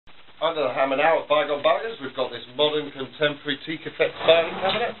Under the hammer now at Bygone Baggers, we've got this modern contemporary teak effect filing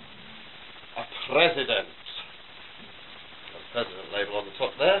cabinet. A President. Got a President label on the top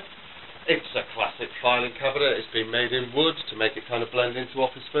there. It's a classic filing cabinet. It's been made in wood to make it kind of blend into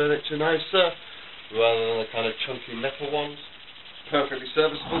office furniture nicer, rather than the kind of chunky metal ones. It's perfectly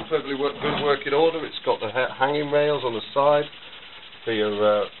serviceable, perfectly good working order. It's got the hanging rails on the side for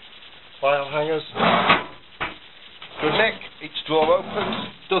your file hangers. Good neck, each drawer opens,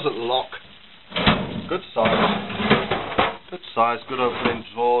 doesn't lock. Good size, good opening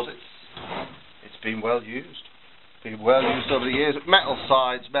drawers. It's been well used. Been well used over the years. Metal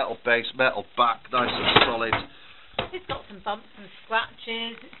sides, metal base, metal back, nice and solid. It's got some bumps and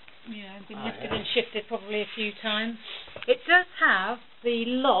scratches. It's been lifted and shifted probably a few times. It does have the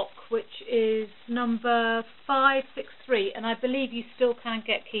lock, which is number 563, and I believe you still can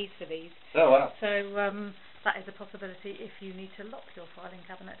get keys for these. Oh wow. So that is a possibility if you need to lock your filing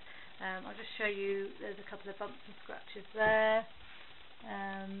cabinet. I'll just show you, there's a couple of bumps and scratches there.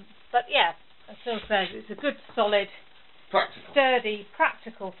 But yeah, it still says it's a good, solid, sturdy,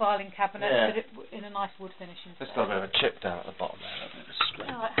 practical filing cabinet, but in a nice wood finish instead. It's got a bit of a chip down at the bottom there.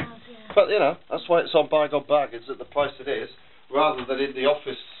 Oh, it has, yeah. But that's why it's on Bygone Baggers at the price it is, rather than in the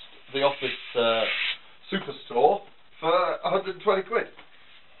office superstore for 120 quid.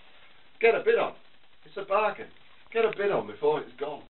 Get a bid on. It's a bargain. Get a bid on before it's gone.